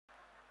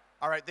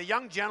All right, the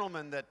young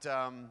gentleman that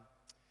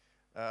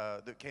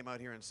came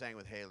out here and sang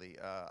with Haley,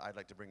 I'd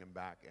like to bring him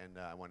back, and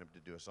I want him to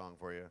do a song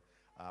for you.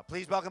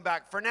 Please welcome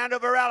back Fernando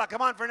Varela.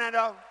 Come on,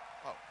 Fernando.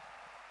 Oh.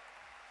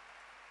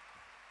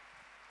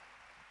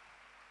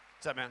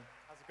 What's up, man?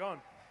 How's it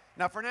going?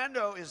 Now,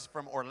 Fernando is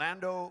from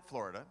Orlando,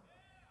 Florida.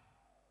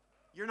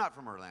 You're not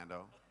from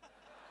Orlando.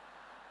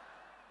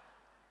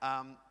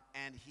 And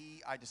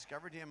I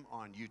discovered him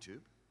on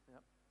YouTube.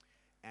 Yep.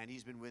 And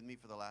he's been with me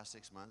for the last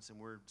 6 months, and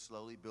we're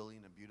slowly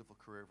building a beautiful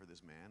career for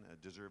this man,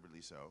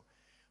 deservedly so.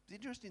 The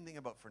interesting thing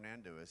about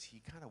Fernando is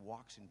he kind of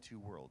walks in two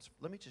worlds.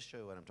 Let me just show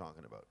you what I'm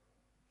talking about.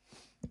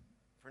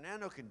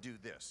 Fernando can do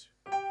this.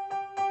 You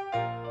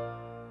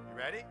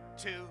ready?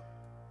 2,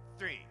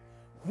 3.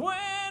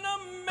 When a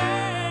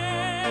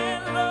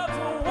man loves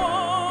a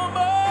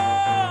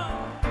woman,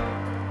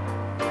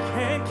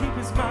 can't keep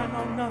his mind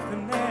on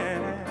nothing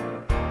else.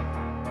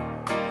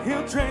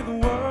 He'll trade the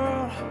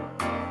world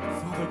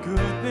for the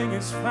good thing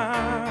is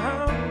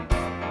found.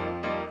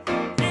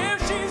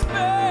 If she's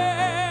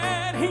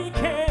bad, he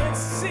can't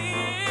see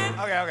it.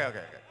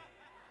 Okay.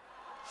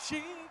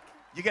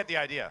 You get the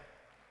idea.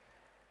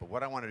 But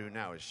what I want to do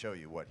now is show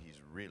you what he's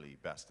really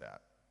best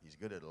at. He's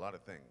good at a lot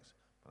of things,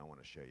 but I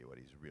want to show you what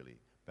he's really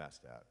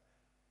best at.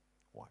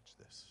 Watch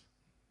this.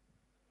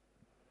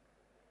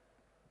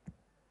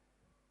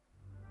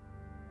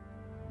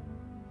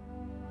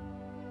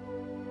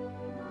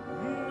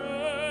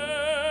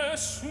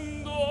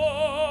 Nessun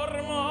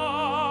dorma,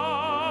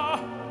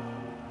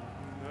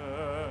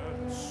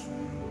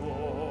 nessun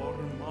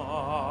dorma.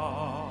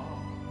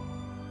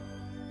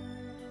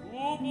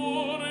 Tu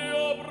pure, o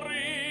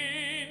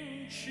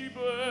principessa,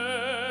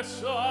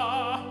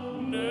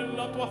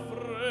 nella tua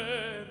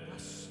fredda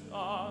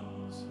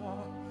stanza,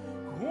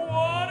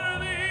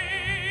 guardi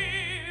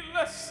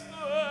le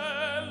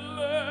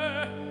stelle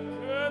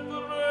che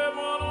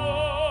tremano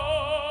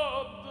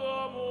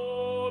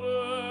d'amore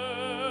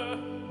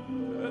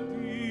e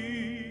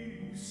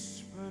di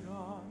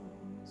speranza.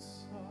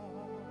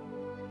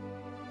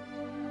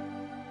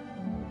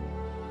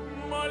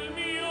 Ma il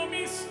mio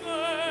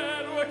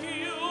mistero è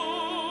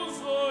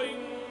chiuso in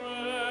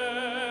me,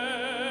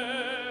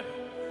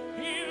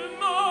 il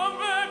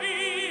nome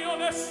mio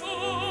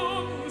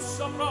nessun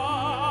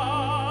saprà.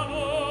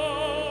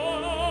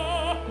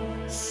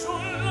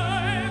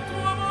 Sulle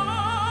tue bocche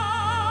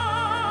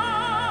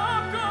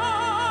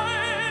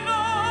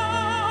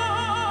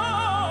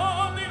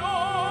lo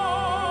dirò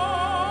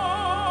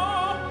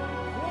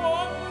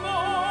quando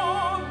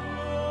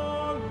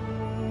la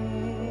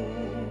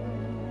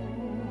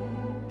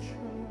luce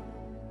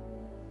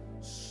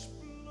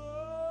splenderà.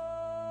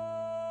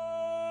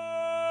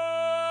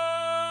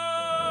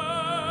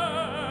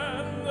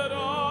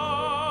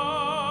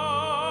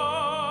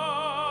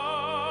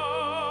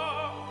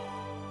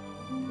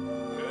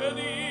 Ed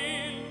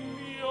il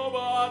mio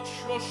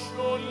bacio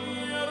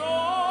scioglierò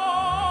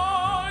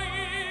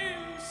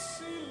il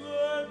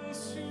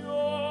silenzio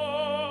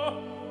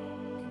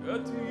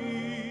che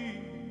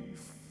ti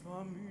fa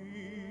mia.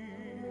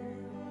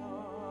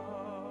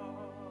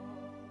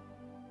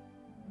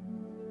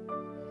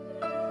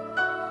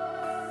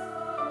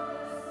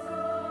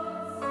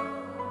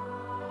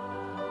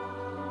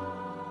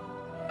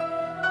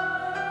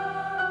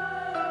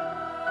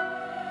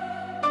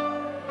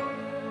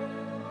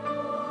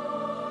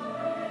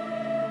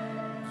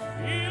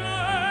 Ti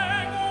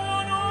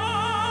leggo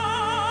notte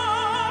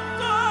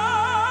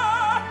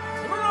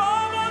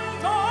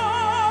tramontate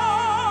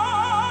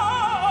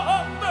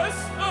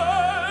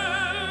stelle,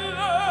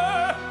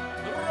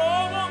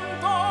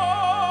 tramontate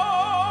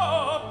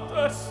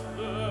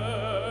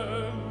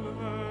stelle,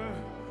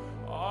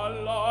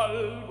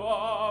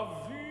 all'alba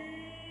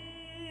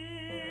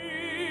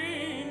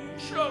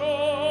vincerò,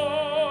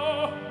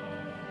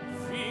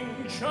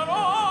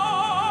 vincerò.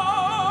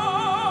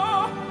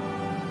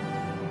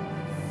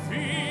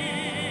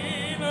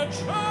 Fine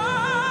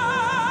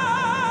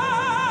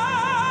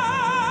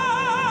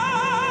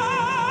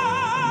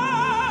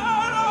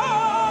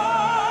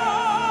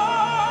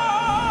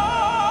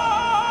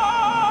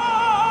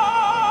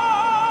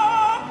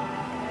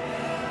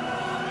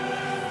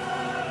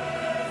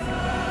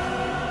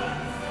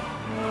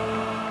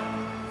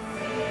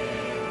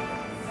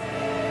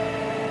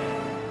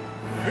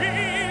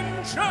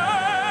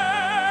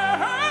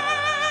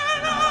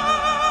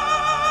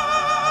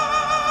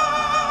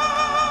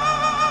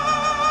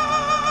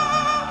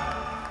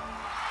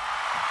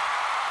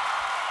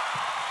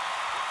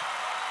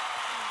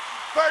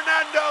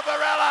Fernando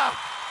Varela!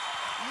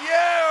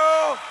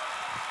 You!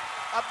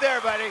 Up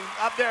there, buddy.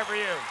 Up there for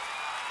you.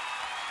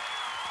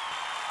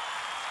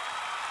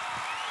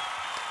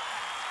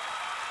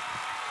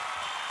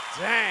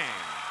 Dang.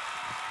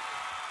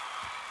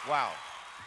 Wow.